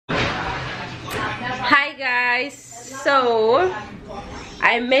Guys, so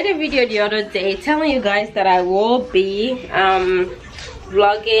I made a video the other day telling you guys that I will be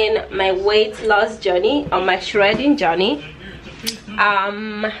vlogging my weight loss journey or my shredding journey.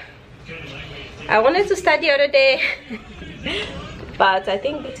 I wanted to start the other day but I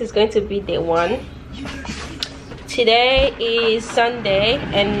think this is going to be day one. Today is Sunday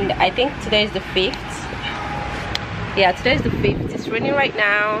and I think today is the 5th. Yeah, today is the 5th. It's raining right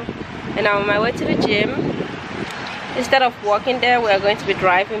now and I'm on my way to the gym. Instead of walking there, we are going to be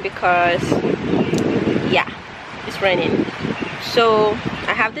driving because yeah, it's raining. So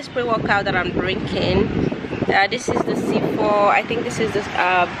I have this pre-workout that I'm drinking. This is the C4. I think this is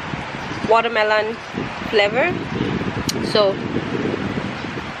the watermelon flavor. So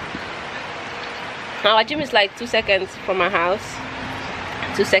our gym is like 2 seconds from my house.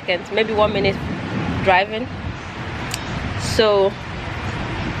 2 seconds, maybe 1 minute driving. So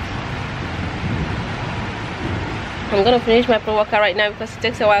I'm gonna finish my pre-workout right now because it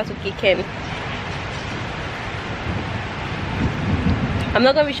takes a while to kick in. I'm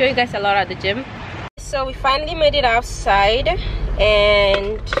not gonna be showing you guys a lot at the gym. So we finally made it outside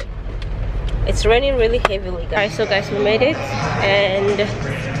and it's raining really heavily, guys. So guys, we made it and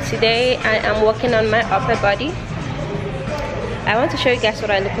today I am working on my upper body. I want to show you guys what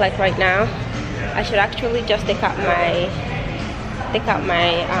I look like right now. I should actually just take out my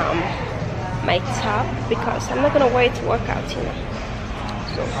my top because I'm not gonna wear it to work out, you know.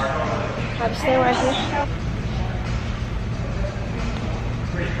 So I'll stay right here.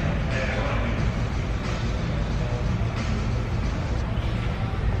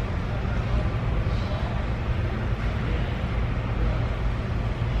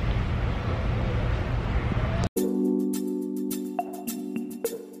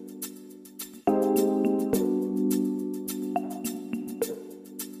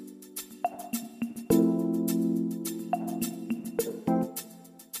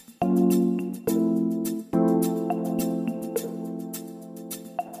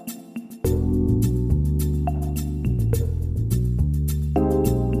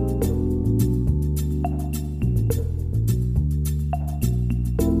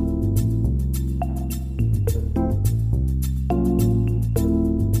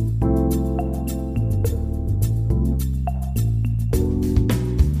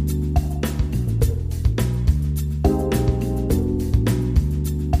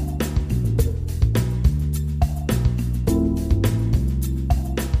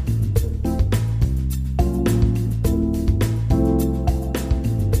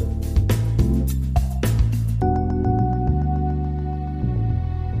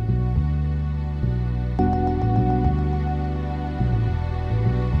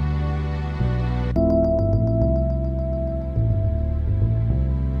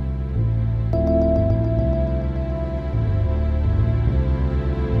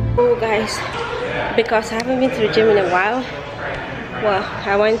 Guys, because I haven't been to the gym in a while. Well,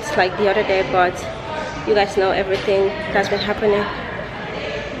 I went like the other day, but you guys know everything that's been happening.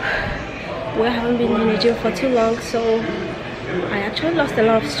 We haven't been in the gym for too long, so I actually lost a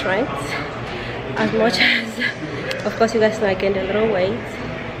lot of strength. As much as, of course, you guys know I gained a little weight,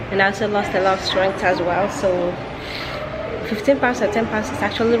 and I also lost a lot of strength as well. So 15 pounds or 10 pounds is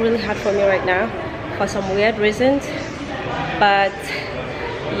actually really hard for me right now for some weird reasons, but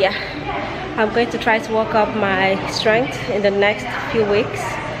yeah, I'm going to try to work up my strength in the next few weeks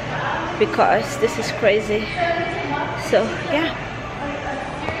because this is crazy. So yeah.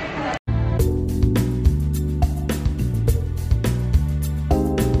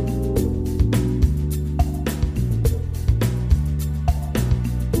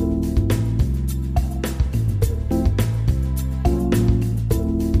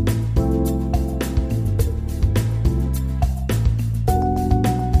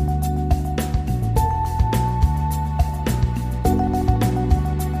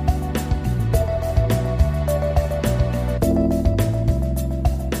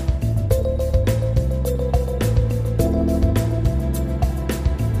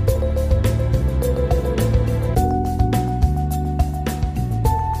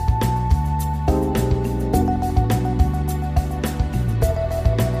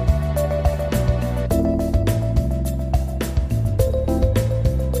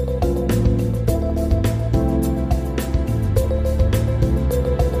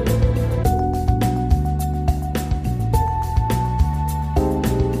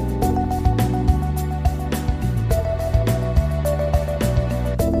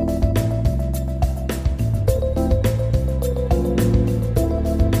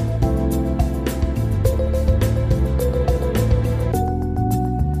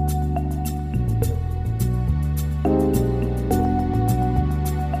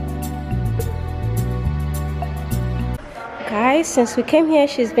 guys, since we came here,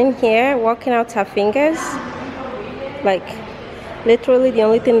 she's been here working out her fingers. Like literally the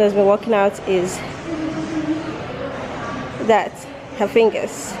only thing that's been working out is that, her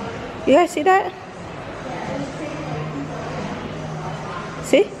fingers. You guys see that?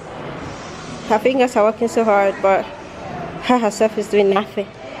 See? Her fingers are working so hard, but her herself is doing nothing.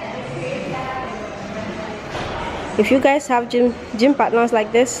 If you guys have gym partners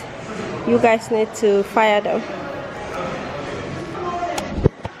like this, you guys need to fire them.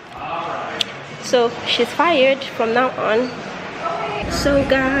 So she's fired from now on. So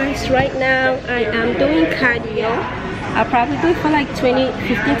guys, right now I am doing cardio. I'll probably do it for like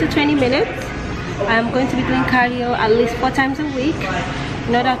 15 to 20 minutes. I'm going to be doing cardio at least 4 times a week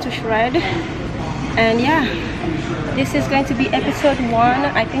in order to shred. And yeah, this is going to be episode 1.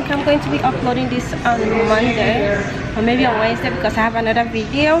 I think I'm going to be uploading this on Monday or maybe on Wednesday, because I have another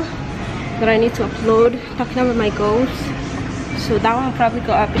video that I need to upload talking about my goals. So that one will probably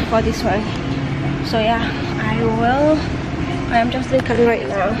go up before this one. So yeah, I am just doing cardio right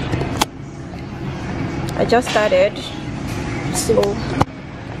now. I just started, so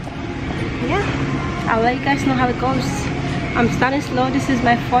yeah, I'll let you guys know how it goes. I'm starting slow. This is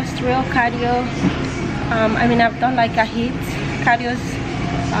my first real cardio. I mean, I've done like a HIIT cardios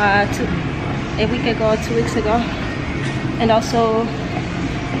a week ago, 2 weeks ago, and also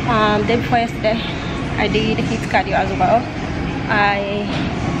day before yesterday I did HIIT cardio as well.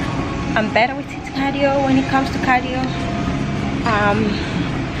 I'm better with HIIT cardio when it comes to cardio,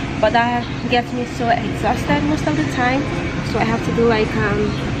 but that gets me so exhausted most of the time, so I have to do like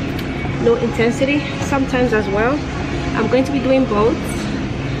low intensity sometimes as well. I'm going to be doing both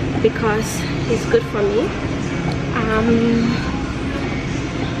because it's good for me.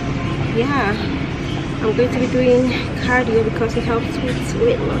 Yeah, I'm going to be doing cardio because it helps with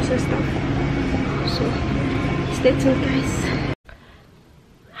weight loss and stuff. So stay tuned, guys.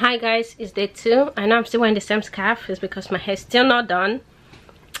 Hi guys, it's day 2. I know I'm still wearing the same scarf. It's because my hair's still not done,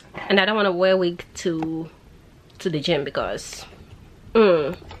 and I don't want to wear a wig to the gym because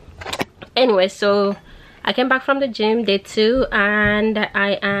anyway, so I came back from the gym, day 2, and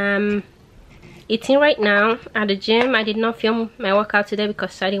I am eating right now at the gym. I did not film my workout today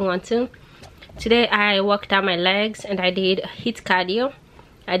because I didn't want to. Today I worked out my legs and I did HIIT cardio.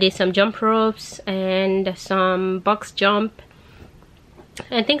 I did some jump ropes and some box jump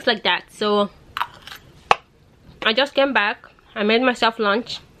and things like that. So I just came back. I made myself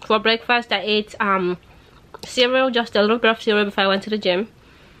lunch. For breakfast I ate cereal, just a little bit of cereal before I went to the gym.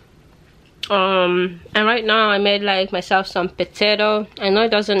 And right now I made like myself some potato. I know it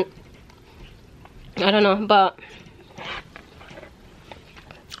doesn't, I don't know, but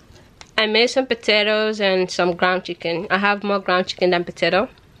I made some potatoes and some ground chicken. I have more ground chicken than potato,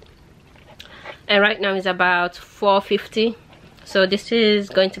 and right now it's about 4:50. So this is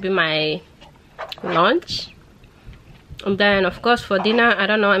going to be my lunch, and then of course for dinner, I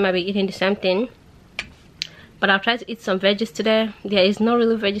don't know, I might be eating the same thing, but I'll try to eat some veggies today. There is no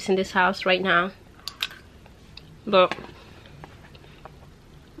really veggies in this house right now, but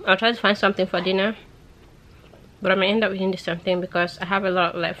I'll try to find something for dinner. But I may end up eating the same thing because I have a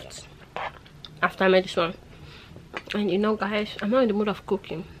lot left after I made this one. And you know guys, I'm not in the mood of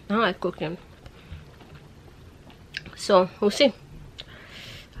cooking. I don't like cooking. So we'll see.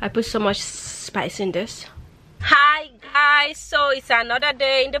 I put so much spice in this. Hi guys, so it's another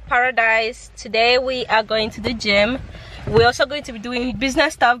day in the paradise. Today we are going to the gym. We're also going to be doing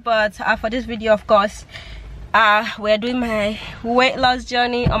business stuff, but for this video of course we're doing my weight loss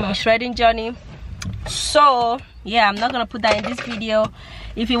journey or my shredding journey. So yeah, I'm not gonna put that in this video.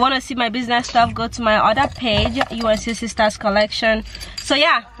 If you want to see my business stuff, go to my other page, UNC Sisters Collection. So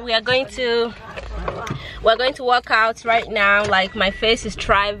yeah, we're going to work out right now. Like my face is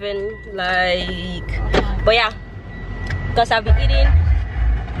thriving, like, but yeah, because I've been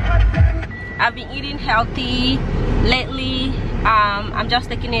eating healthy lately. I'm just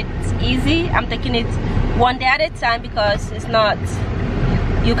taking it easy. I'm taking it one day at a time because it's not,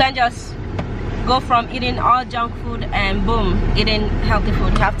 you can't just go from eating all junk food and boom, eating healthy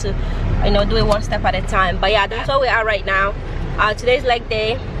food. You have to, you know, do it one step at a time. But yeah, that's where we are right now. Today's leg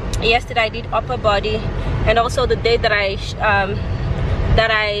day. Yesterday I did upper body, and also the day that I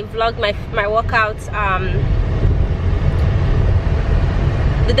vlogged my workouts.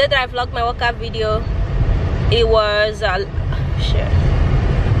 The day that I vlogged my workout video, it was shit.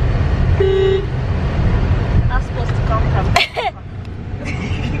 Not supposed to come from.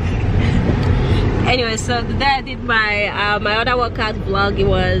 Anyway, so the day I did my my other workout vlog, it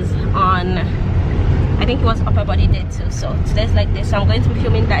was on, I think think it was upper body day too. So today's leg day, so I'm going to be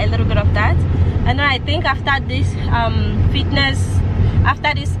filming that, a little bit of that. And then I think after this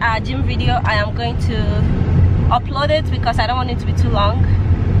after this gym video, I am going to upload it because I don't want it to be too long.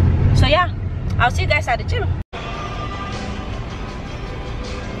 So yeah, I'll see you guys at the gym.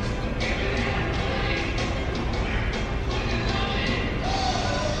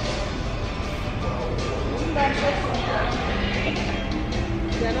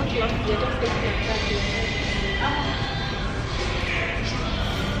 They're not locked, they're just taking like that.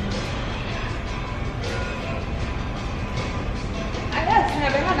 I guess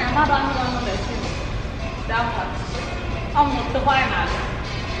never had a mother on the team. That one. Almost the final.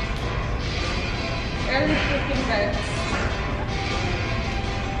 Early freaking bed.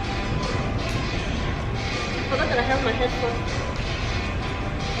 I forgot that I have my headphones.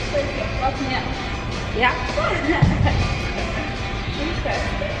 Yeah.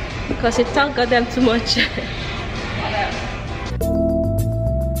 Because it talk got them too much.